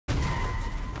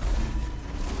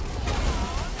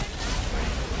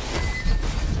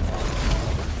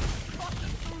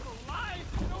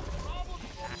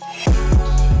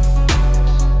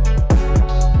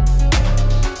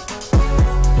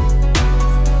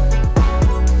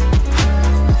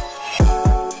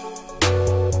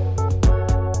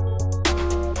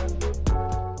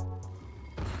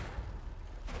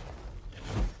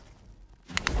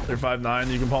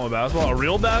5'9", you can palm a basketball. A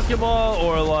real basketball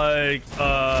or like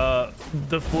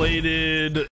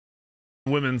deflated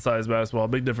women's size basketball.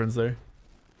 Big difference there.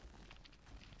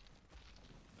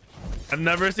 I've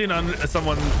never seen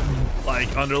someone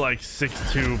like under like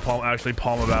 6'2" actually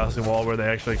palm a basketball where they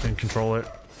actually can control it.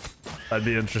 I'd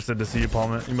be interested to see you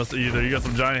palm it. You must either you got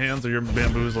some giant hands or you're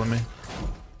bamboozling me.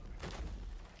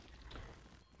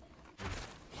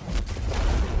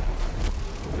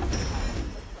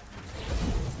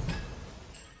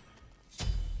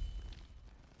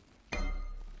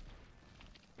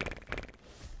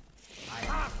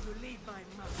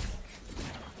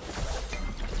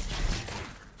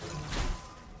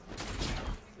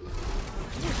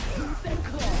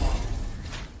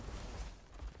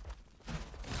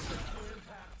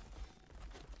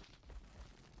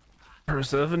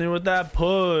 Persephone with that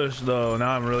push though.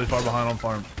 Now I'm really far behind on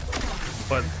farm,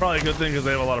 but probably a good thing because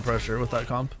they have a lot of pressure with that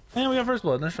comp. And we got first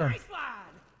blood. Nice shot.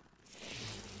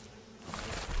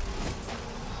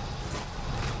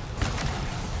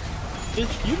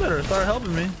 Bitch, you better start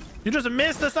helping me. You just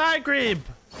missed the side creep.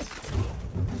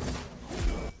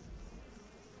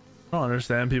 I don't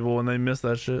understand people when they miss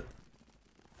that shit.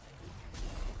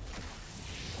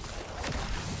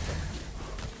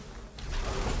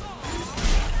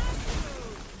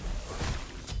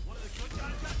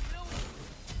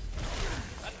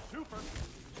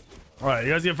 All right,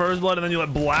 you guys get first blood and then you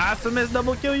let Blasphemous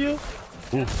double kill you?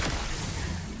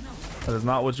 Oof. That is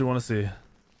not what you want to see.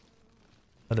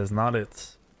 That is not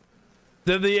it.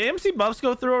 Did the AMC buffs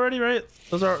go through already, right?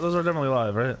 Those are definitely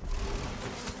live, right?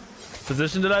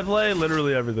 Position did I play?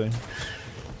 Literally everything.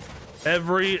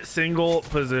 Every single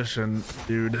position,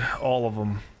 dude. All of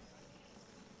them.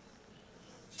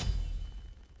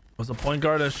 Was a point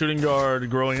guard and shooting guard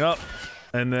growing up.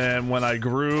 And then when I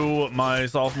grew my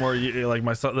sophomore year, like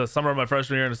the summer of my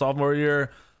freshman year and sophomore year,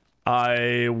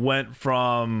 I went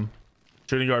from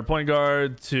shooting guard, point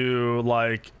guard to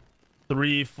like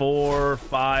 3, 4,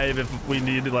 5 if we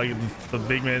needed, like the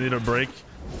big man needed a break.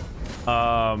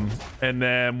 And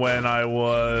then when I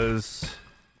was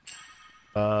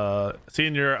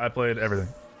senior, I played everything.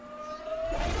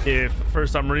 If for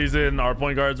some reason our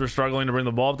point guards were struggling to bring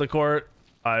the ball up the court,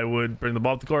 I would bring the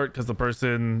ball up the court because the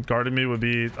person guarding me would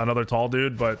be another tall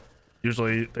dude, but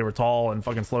usually they were tall and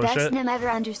fucking slow as shit.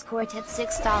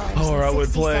 $6. Or I would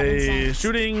play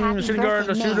shooting guard,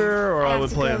 a shooter, or I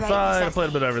would play inside. I played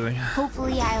a bit of everything.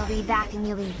 Hopefully I'll be back and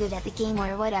you'll be good at the game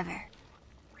or whatever.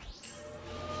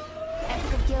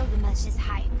 Edward Gilgamesh is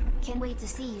hype. Can't wait to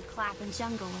see you clap in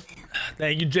jungle with him.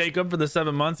 Thank you, Jacob, for the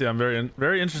 7 months. Yeah, I'm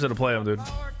very interested to play him, dude.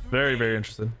 Very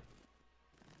interested.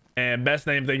 And best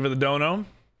name, thank you for the dono.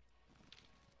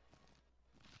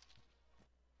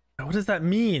 What does that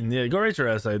mean? Yeah, go rate your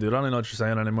essay, dude. I don't even know what you're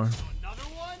saying anymore. Another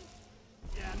one?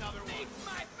 Yeah, another one.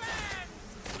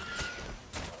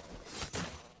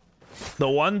 The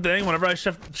one thing, whenever I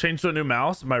change to a new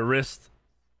mouse, my wrist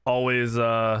always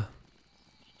like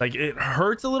it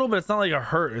hurts a little, but it's not like a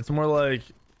hurt. It's more like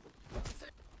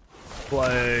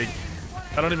I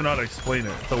don't even know how to explain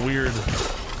it. It's a weird.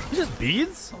 It's just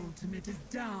beads? Ultimate is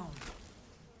down.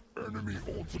 Enemy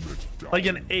ultimate down. Like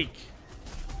an ache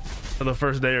for the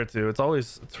first day or two.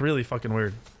 It's really fucking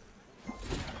weird.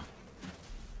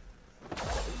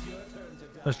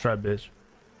 Let's try, bitch.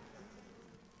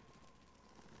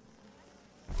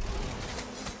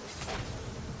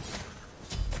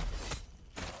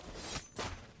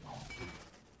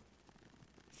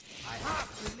 I have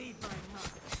to leave my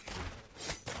mark.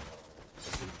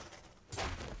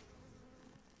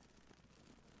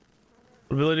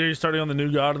 Ability, are you starting on the new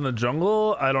god in the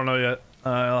jungle? I don't know yet.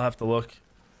 I'll have to look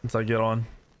once I get on.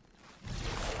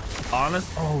 Honest?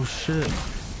 Oh shit.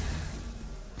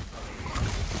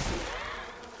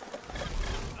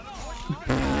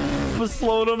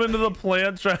 Slowed him into the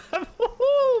plant trap.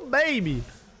 Baby.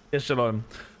 Get shit on.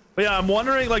 But yeah, I'm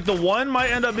wondering, like the one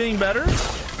might end up being better,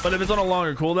 but if it's on a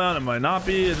longer cooldown, it might not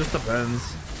be. It just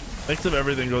depends. Mix of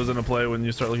everything goes into play when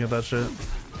you start looking at that shit.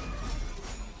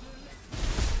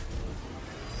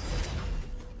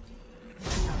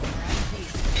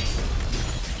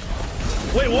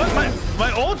 Wait, what?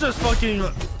 My ult just fucking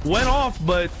went off,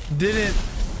 but didn't.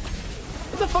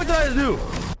 What the fuck did I do?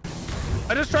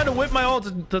 I just tried to whip my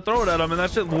ult to throw it at him, and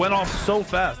that shit went off so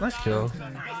fast. Nice kill.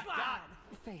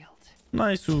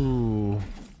 Nice. Ooh.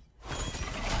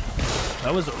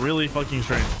 That was really fucking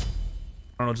strange. I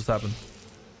don't know what just happened.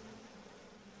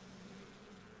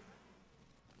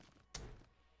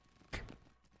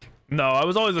 No, I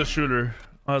was always a shooter.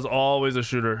 I was always a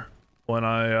shooter when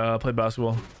I played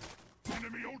basketball.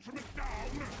 Enemy ultimate down.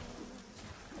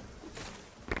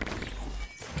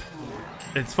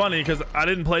 it's funny because I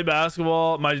didn't play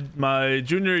basketball my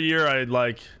junior year. I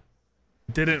like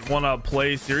didn't want to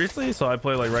play seriously, so I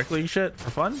played like rec league shit for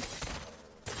fun.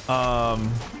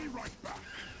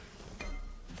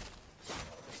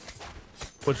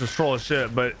 Which was troll as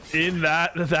shit, but in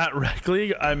that rec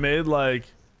league I made like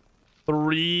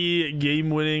 3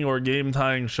 game-winning or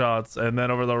game-tying shots, and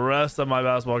then over the rest of my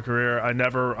basketball career I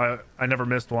never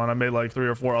missed one. I made like 3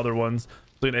 or 4 other ones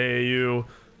between AAU,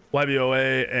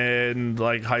 YBOA, and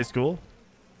like high school.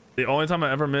 The only time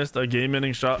I ever missed a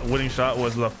game-winning shot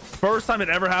was the first time it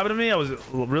ever happened to me. I was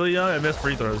really young. I missed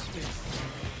free throws.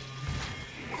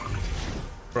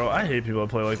 Bro, I hate people that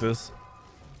play like this.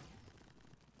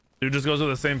 Dude just goes with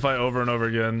the same fight over and over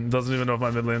again. Doesn't even know if my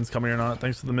mid lane's coming or not.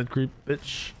 Thanks for the mid creep,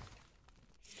 bitch.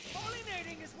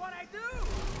 Pollinating is what I do.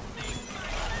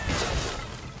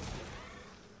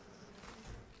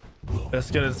 Let's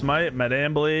get it, Smite.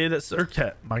 Madame Blade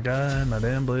Circuit. My guy,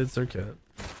 Madame Blade Circuit.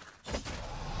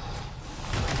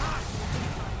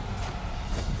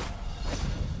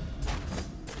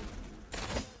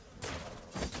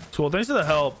 Cool. Thanks for the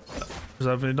help. I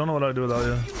don't know what I'd do without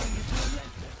you.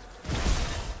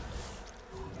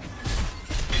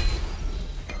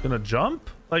 Gonna jump?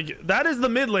 Like, that is the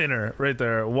mid laner right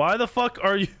there. Why the fuck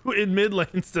are you in mid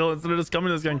lane still instead of just coming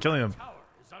to this guy and killing him?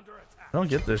 I don't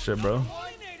get this shit, bro.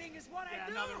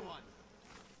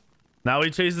 Now he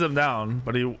chases him down,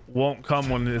 but he won't come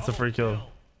when it's a free kill.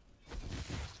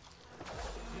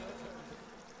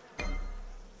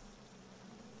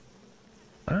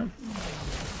 All right.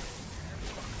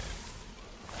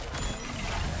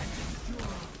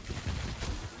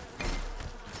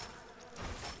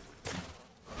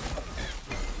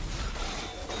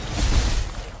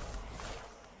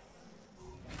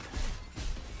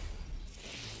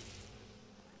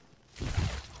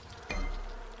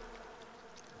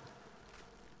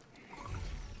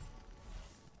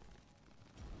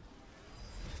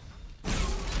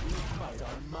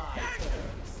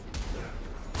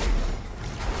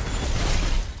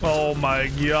 Oh my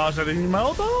gosh, I didn't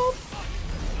melt up.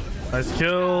 Nice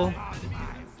kill.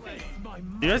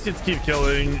 You guys get to keep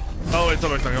killing. Oh wait,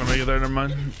 somebody's not gonna make it there. Never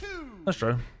mind. Let's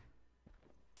try.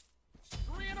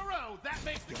 3 in a row. That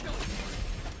makes the kill.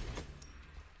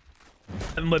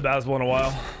 I haven't played basketball in a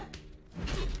while.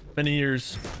 Many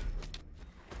years.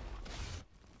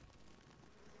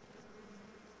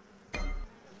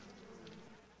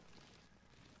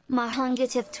 My hunger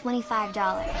tip $25.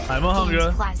 I'm a hunger.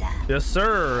 Games Plaza. Yes,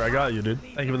 sir. I got you, dude.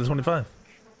 Thank you for the 25.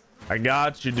 I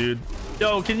got you, dude.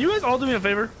 Yo, can you guys all do me a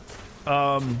favor?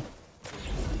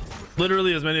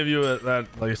 Literally, as many of you that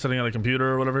like sitting on a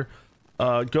computer or whatever,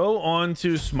 go on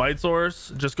to Smite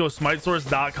Source. Just go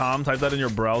smitesource.com. Type that in your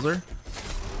browser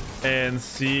and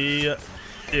see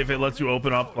if it lets you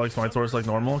open up like Smite Source like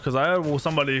normal. Because I have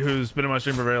somebody who's been in my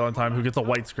stream for a very long time who gets a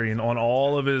white screen on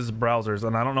all of his browsers,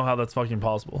 and I don't know how that's fucking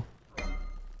possible.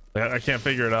 Like, I can't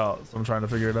figure it out, so I'm trying to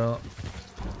figure it out.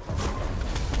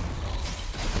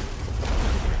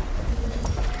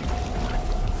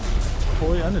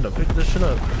 Boy, I need to pick this shit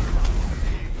up.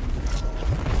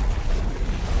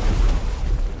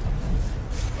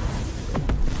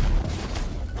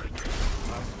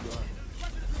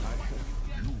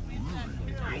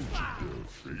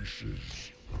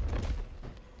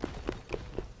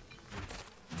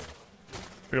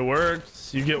 It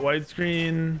works. You get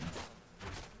widescreen.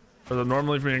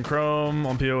 Normally for me in Chrome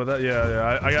on PO with that.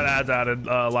 Yeah. I got ads added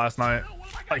last night.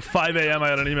 Like 5 a.m. I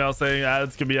had an email saying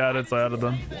ads could be added, so I added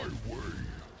them.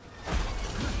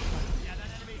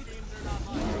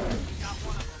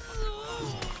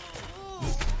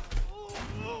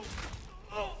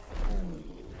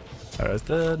 Alright, it's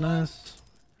dead. Nice.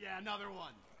 Yeah, another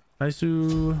one. Nice.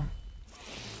 Your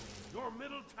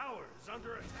middle tower is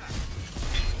under attack.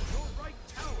 Your right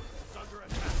tower is under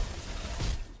attack.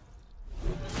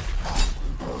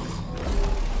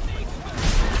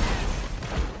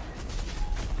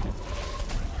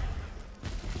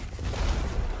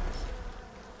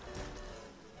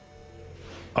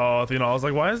 Oh, you know, I was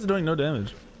like, why is it doing no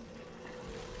damage?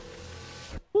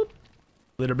 Whoop.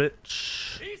 Later,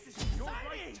 bitch. Your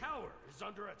right tower is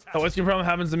under attack. The white screen problem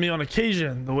happens to me on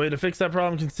occasion. The way to fix that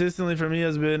problem consistently for me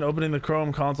has been opening the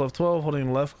Chrome console F12,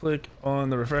 holding left click on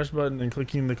the refresh button and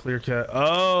clicking the clear cache.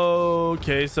 Oh,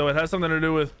 okay, so it has something to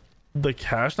do with the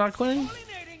cache not clearing?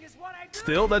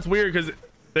 Still, that's weird because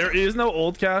there is no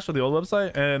old cache for the old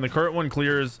website, and the current one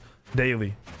clears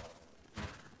daily.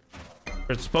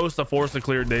 It's supposed to force to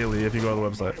clear daily if you go to the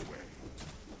website.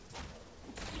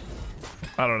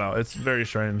 I don't know. It's very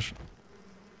strange.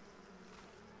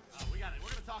 We're gonna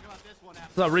talk about this one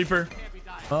after. What's up, Reaper?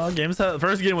 Games.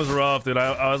 First game was rough, dude.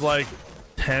 I was like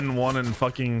 10-1 and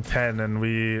fucking 10, and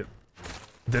we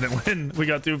didn't win. We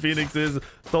got 2 Phoenixes,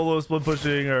 solo split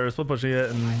pushing it,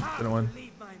 and didn't win.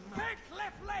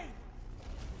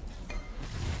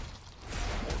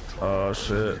 Oh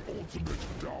shit.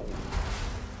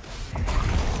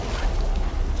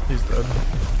 He's dead.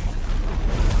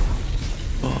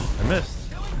 Oh, I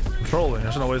missed. I'm trolling.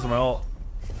 I shouldn't have wasted my ult.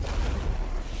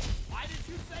 Why did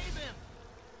you save him?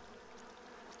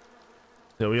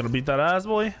 Yeah, we gonna beat that ass,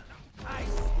 boy? I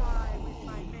spy with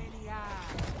my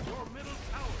maniac. Your middle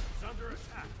tower is under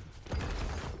attack.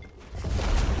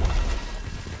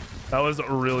 That was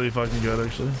really fucking good,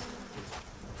 actually.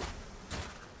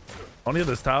 I don't need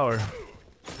this tower.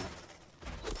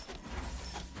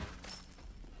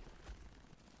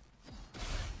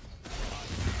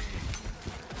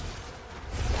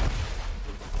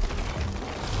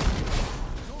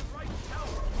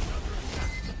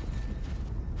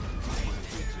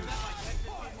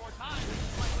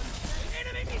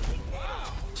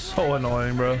 So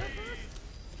annoying, bro.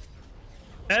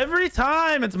 Every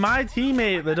time it's my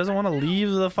teammate that doesn't want to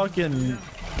leave the fucking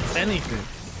anything.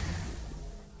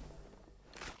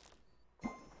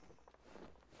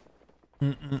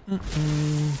 I'm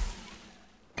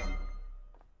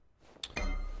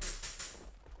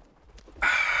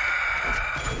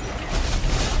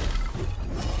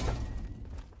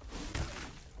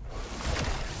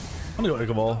gonna go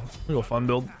Ichabod. I'm gonna go fun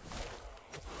build.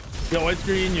 You got white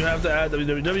screen, you have to add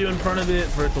www in front of it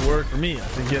for it to work. For me, I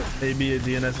think it may be a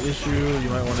DNS issue. You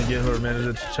might want to get whoever managed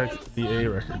it to check the VA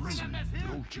records.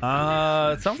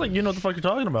 It sounds like you know what the fuck you're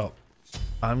talking about.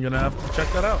 I'm gonna have to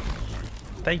check that out.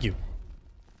 Thank you.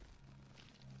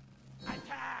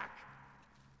 Attack!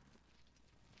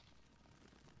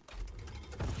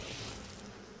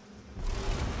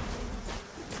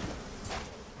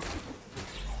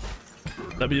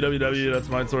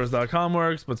 www.smitesource.com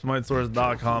works, but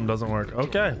smitesource.com doesn't work.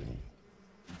 Okay.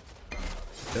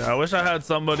 Yeah, I wish I had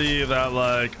somebody that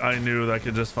like I knew that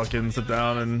could just fucking sit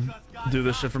down and do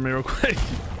this shit for me real quick.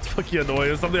 It's fucking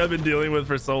annoying. It's something I've been dealing with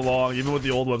for so long, even with the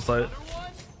old website.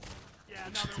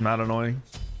 It's mad annoying.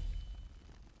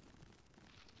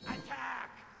 Attack!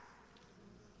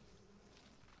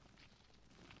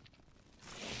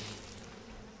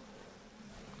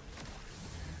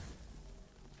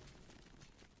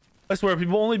 I swear,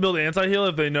 people only build anti-heal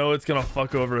if they know it's gonna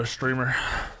fuck over a streamer.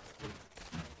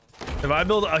 If I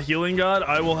build a healing god,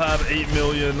 I will have 8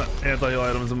 million anti-heal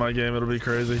items in my game. It'll be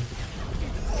crazy.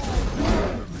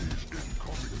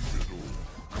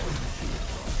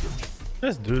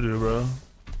 That's doo-doo, bro.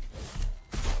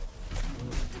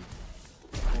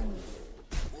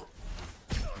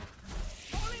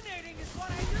 Pollinating is what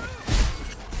I do!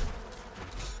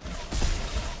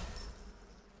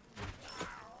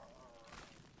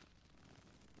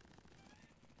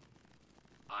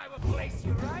 I will place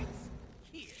you right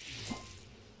here.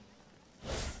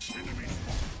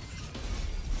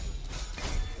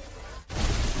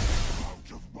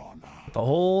 The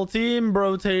whole team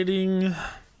rotating.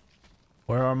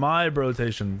 Where are my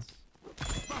rotations?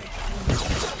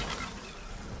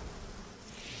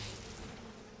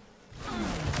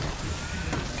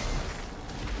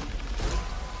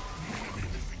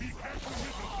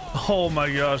 Oh my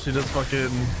gosh, he just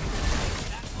fucking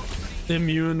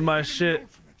immuned my shit.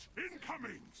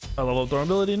 I level up throw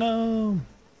ability, no.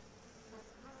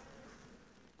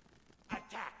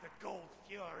 Attack the Gold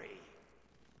Fury.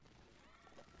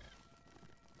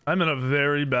 I'm in a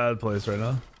very bad place right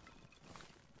now.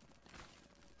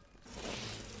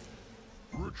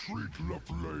 Retreat left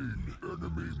lane.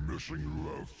 Enemy missing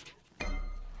left.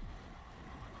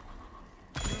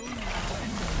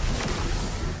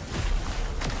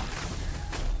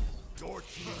 Your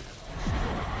team.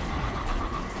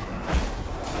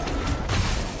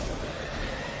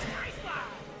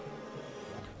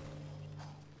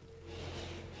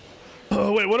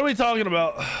 Oh wait, what are we talking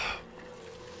about?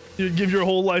 You give your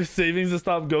whole life savings to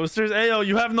stop ghosters? Ayo,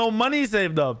 you have no money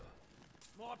saved up.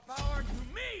 More power to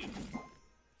me.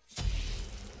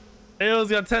 Ayo's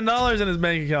got $10 in his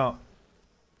bank account.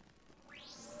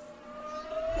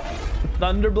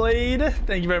 Thunderblade,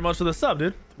 thank you very much for the sub,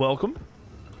 dude. Welcome.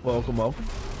 Welcome, welcome.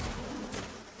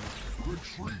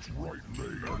 Retreat right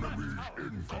lane. Enemies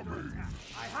incoming.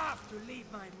 I have to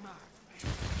leave my mark.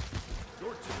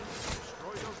 Your team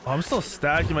destroy your Oh, I'm still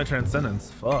stacking my transcendence.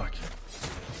 Fuck.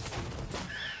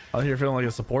 Out here feeling like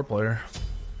a support player.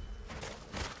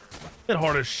 Hit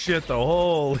hard as shit though.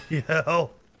 Holy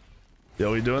hell.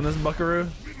 Yo, we doing this, buckaroo?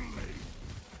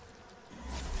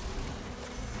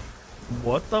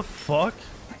 What the fuck?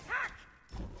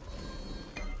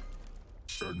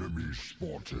 Enemy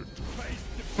spotted.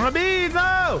 My bees,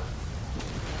 no!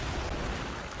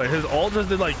 Wait, his ult just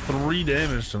did like 3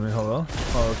 damage to me. Hold on.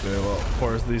 Oh, okay, well, of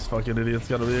course these fucking idiots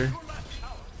gotta be here.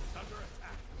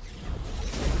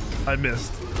 I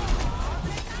missed.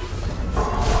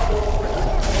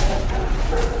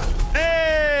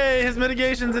 Hey, his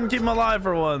mitigations didn't keep him alive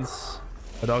for once.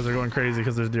 My dogs are going crazy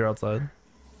because there's deer outside.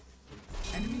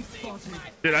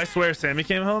 Dude, I swear Sammy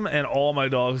came home and all my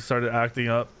dogs started acting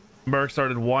up. Merc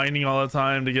started whining all the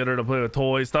time to get her to play with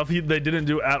toys. Stuff they didn't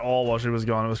do at all while she was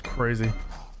gone. It was crazy.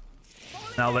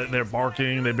 Now they're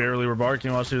barking. They barely were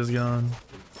barking while she was gone.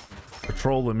 They're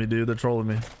trolling me, dude. They're trolling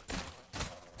me.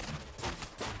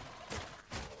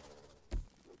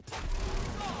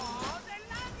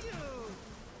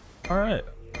 All right,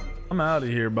 I'm out of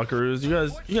here, buckaroos. You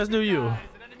guys do you.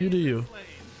 You do you.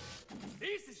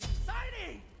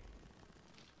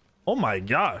 Oh my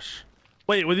gosh.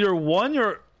 Wait, with your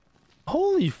one,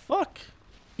 holy fuck.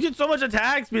 You get so much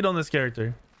attack speed on this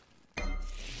character.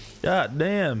 God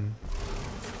damn.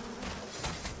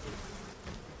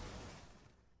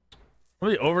 What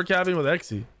are you overcapping with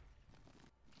Exy?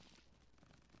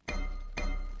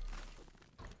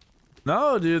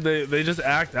 No, dude, they just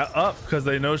act up because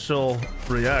they know she'll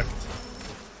react.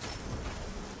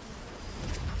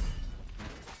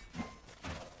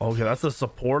 Okay, that's the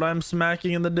support I'm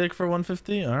smacking in the dick for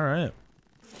 150. All right.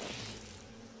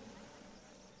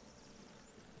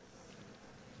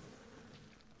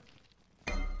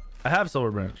 I have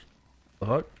Silver Branch. The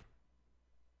fuck?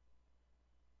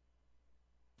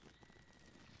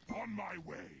 On my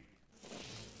way.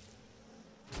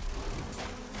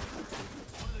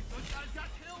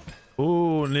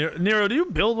 Ooh, Nero, do you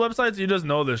build websites? Or you just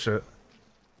know this shit.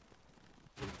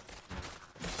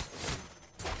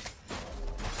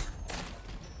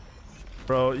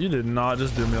 Bro, you did not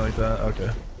just do me like that. Okay.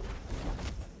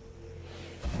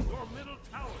 Your middle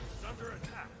tower is under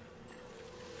attack.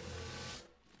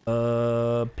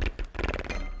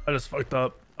 I just fucked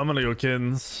up. I'm gonna go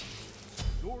Kins.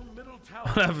 Your middle tower.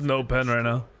 I have no pen right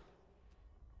now.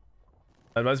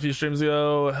 Advice a few streams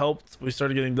ago helped. We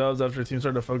started getting dubs after the team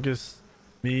started to focus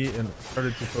me and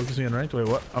started to focus me in ranked. Wait,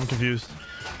 what? I'm confused.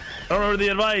 I don't remember the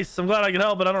advice. I'm glad I can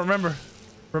help, but I don't remember.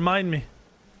 Remind me.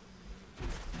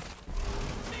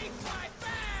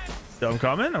 Yo, I'm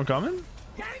coming. I'm coming.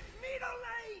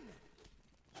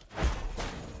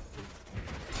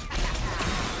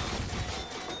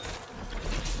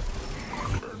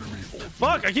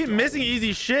 Fuck, I keep missing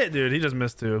easy shit, dude. He just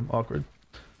missed too. Awkward.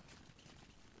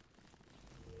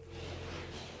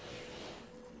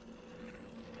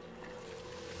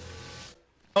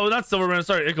 Oh, not Silver Branch.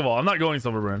 Sorry, Ichabod. I'm not going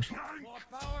Silver Branch.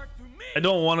 I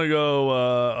don't want to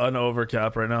go an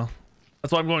overcap right now.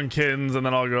 That's why I'm going Kins, and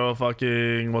then I'll go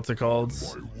fucking, what's it called?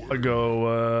 I'll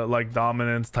go like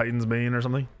Dominance, Titan's Bane or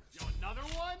something. Yo, another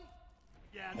one?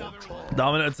 Yeah, another one.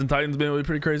 Dominance and Titan's Bane would be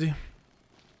pretty crazy.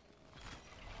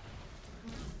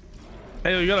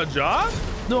 Hey, you got a job?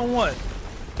 Doing what?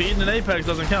 Feeding an Apex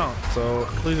doesn't count, so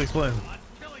please explain.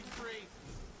 Killing spree.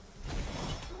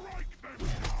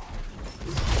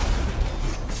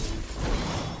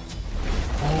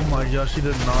 Oh my gosh, he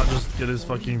did not just get his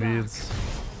fucking beads.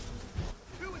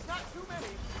 Two is not too many.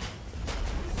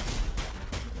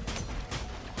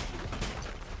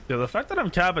 Yeah, the fact that I'm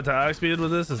cap attack speed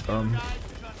with this is dumb. Guys,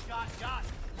 you just got.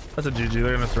 That's a GG.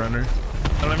 They're gonna surrender.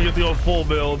 I don't even get to go full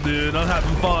build, dude. I'm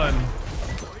having fun.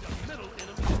 Middle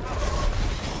enemy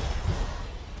tower.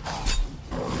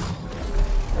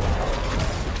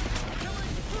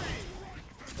 Killing spree.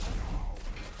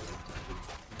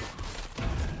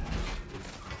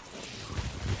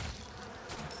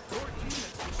 Your team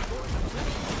has destroyed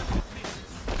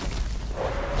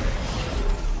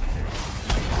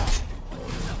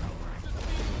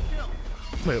the middle.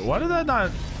 Wait, why did that not?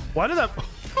 Why did that?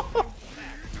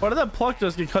 Why did that pluck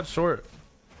just get cut short?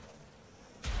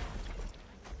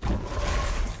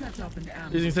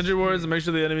 Using sentry wards to make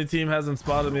sure the enemy team hasn't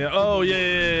spotted me. Oh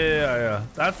yeah.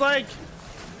 That's like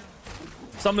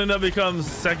something that becomes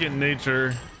second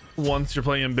nature once you're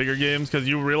playing in bigger games, because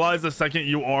you realize the second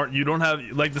you don't have,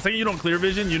 like, the second you don't clear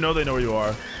vision, you know they know where you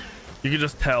are. You can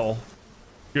just tell.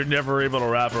 You're never able to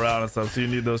wrap around and stuff, so you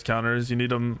need those counters. You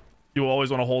need them. You always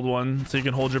want to hold one so you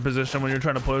can hold your position when you're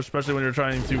trying to push, especially when you're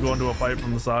trying to go into a fight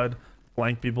from the side,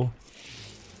 flank people.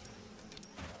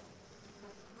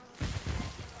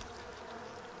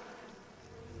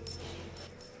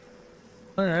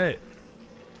 All right.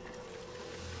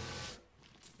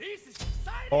 This is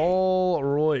exciting. All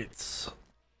right.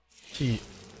 Heat.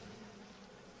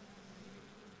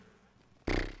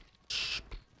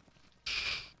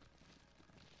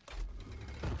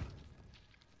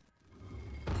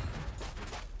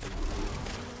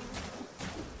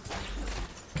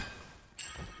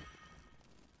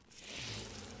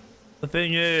 The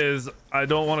thing is, I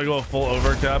don't want to go a full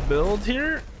overcap build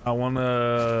here. I want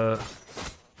to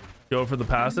go for the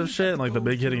passive shit and like the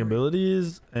big hitting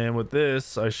abilities. And with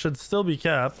this, I should still be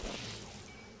capped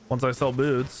once I sell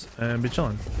boots and be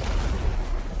chilling.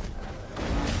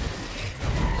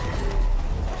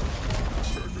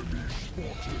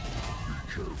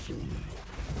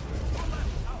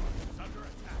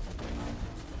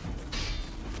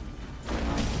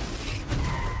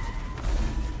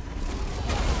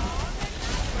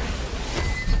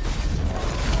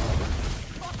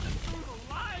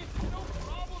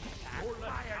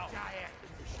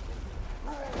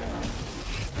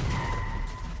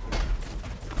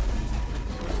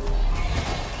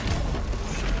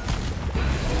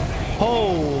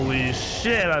 Holy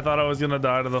shit, I thought I was gonna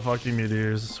die to the fucking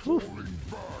meteors. Whew.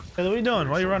 Hey, what are you doing?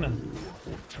 Why are you running?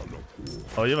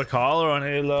 Oh, you have a collar on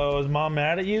Halo. Is mom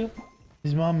mad at you?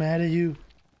 Is mom mad at you?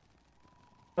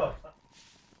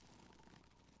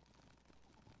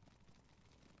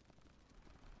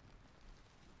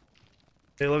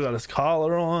 Halo got his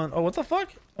collar on. Oh, what the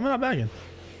fuck? I'm not bagging.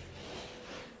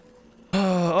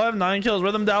 Oh, I have 9 kills.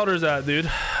 Where them doubters at, dude?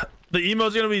 The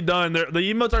emotes gonna be done.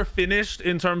 The emotes are finished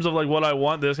in terms of like what I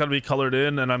want. They just gotta be colored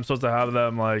in, and I'm supposed to have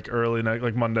them like early next,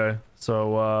 like Monday.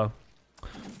 So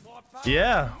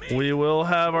yeah, we will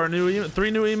have our new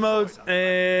 3 new emotes,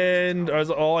 and that's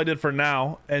all I did for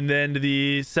now. And then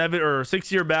the 7 or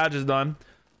 6 year badge is done.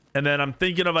 And then I'm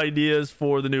thinking of ideas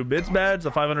for the new bits badge,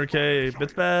 the 500k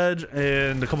bits badge,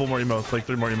 and a couple more emotes, like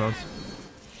 3 more emotes.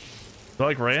 Do I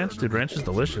like ranch? Dude, ranch is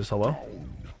delicious. Hello.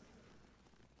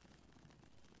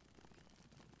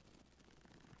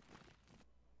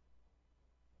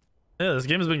 Yeah, this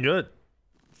game has been good.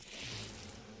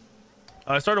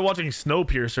 I started watching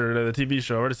Snowpiercer today, the TV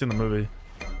show. I've already seen the movie.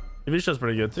 TV show's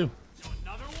pretty good too.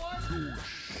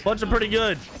 Bunch of pretty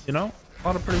good, you know? A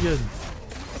lot of pretty good.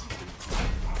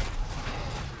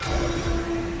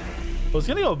 I was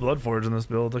gonna go Bloodforge in this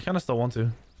build. I kind of still want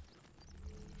to.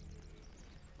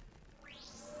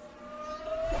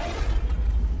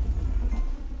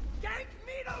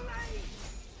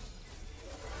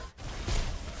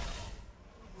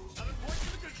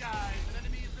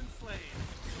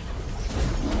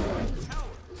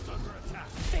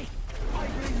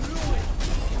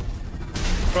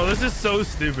 Bro, this is so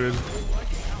stupid.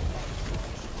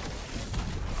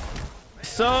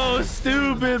 So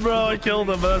stupid, bro. I killed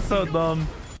him, but that's so dumb.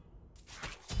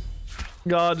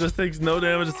 God just takes no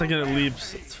damage the second it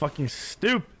leaps. It's fucking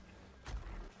stupid.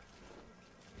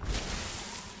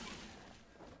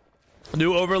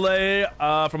 New overlay,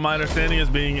 from my understanding, is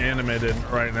being animated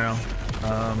right now.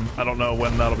 I don't know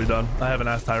when that'll be done. I haven't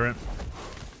asked Tyrant.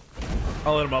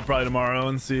 I'll hit him up probably tomorrow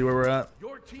and see where we're at.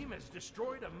 Your team has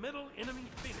destroyed a middle enemy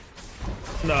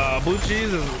Phoenix. Nah, blue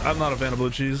cheese is, I'm not a fan of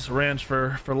blue cheese. Ranch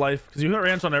for life, because you put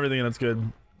ranch on everything and it's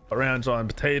good. But ranch on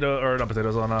potato, or not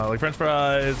potatoes, on like french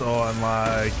fries, on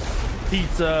like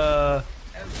pizza,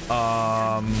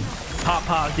 hot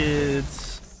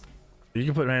pockets. You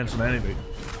can put ranch on anything.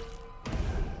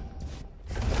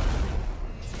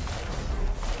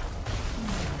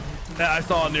 Yeah, I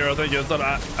saw Nero. Thank you.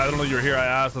 I don't know you were here. I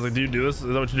asked. I was like, do you do this? Is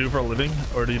that what you do for a living?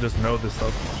 Or do you just know this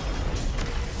stuff?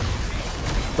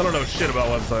 I don't know shit about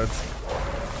websites.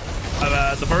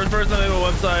 The first person that made a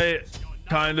website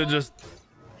kind of just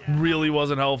really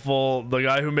wasn't helpful. The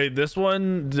guy who made this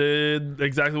one did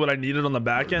exactly what I needed on the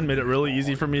back end. Made it really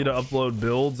easy for me to upload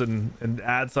builds and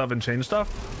add stuff and change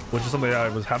stuff, which is something I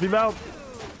was happy about,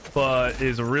 but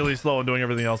is really slow in doing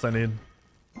everything else I need.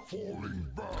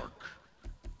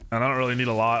 And I don't really need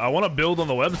a lot. I want to build on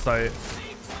the website.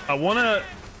 I want to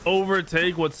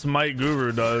overtake what Smite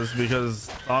Guru does, because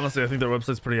honestly I think their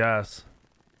website's pretty ass.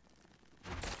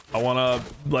 I want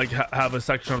to like have a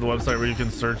section of the website where you can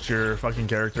search your fucking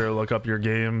character, look up your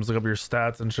games, look up your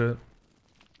stats and shit.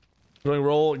 Doing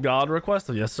roll god request?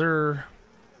 Yes sir.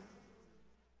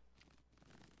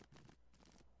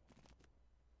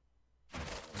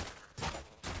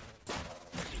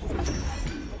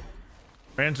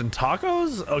 Ranch and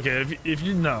tacos? Okay, if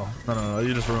you no,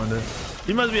 you just ruined it.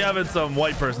 You must be having some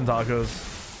white person tacos.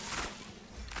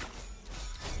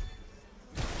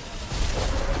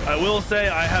 I will say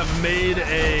I have made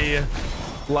a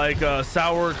like a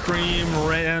sour cream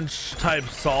ranch type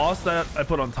sauce that I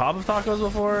put on top of tacos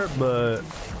before, but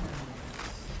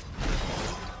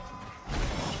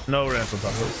no ranch on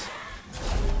tacos.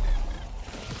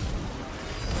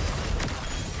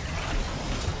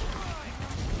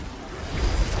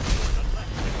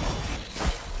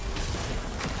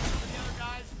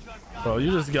 Bro,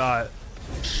 you just got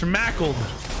schmackled.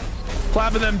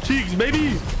 Clapping them cheeks,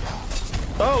 baby.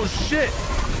 Oh, shit.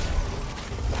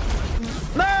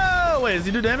 No! Oh wait, does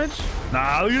he do damage?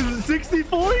 Nah, look at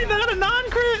 64. He got a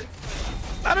non-crit.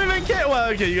 I don't even care. Well,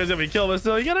 okay, you guys got me killed, but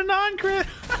still, you got a non-crit.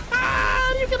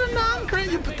 You got a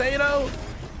non-crit, you potato.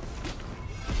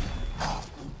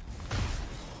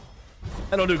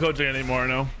 I don't do coaching anymore,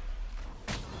 no.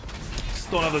 Just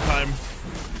don't have the time.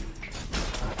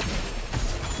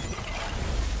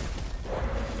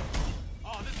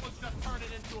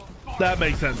 That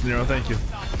makes sense, Nero. Thank you.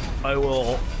 I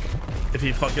will, if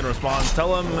he fucking responds,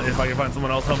 tell him. If I can find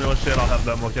someone else help me with shit, I'll have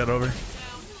them look it over.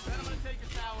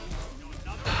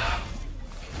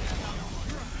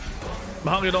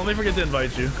 Mahonga, don't let me forget to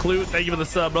invite you. Clue, thank you for the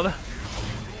sub, brother.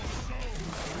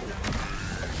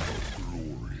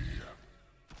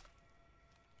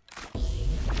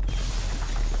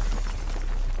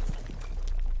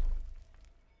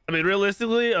 I mean,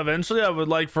 realistically, eventually I would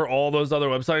like for all those other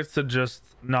websites to just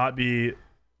not be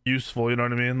useful, you know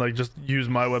what I mean? Like, just use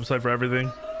my website for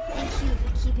everything. Thank you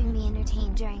for keeping me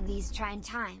entertained during these trying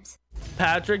times.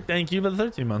 Patrick, thank you for the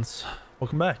 13 months.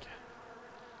 Welcome back.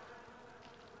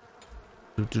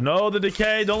 To know the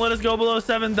decay, don't let us go below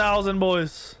 7,000,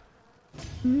 boys.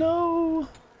 No.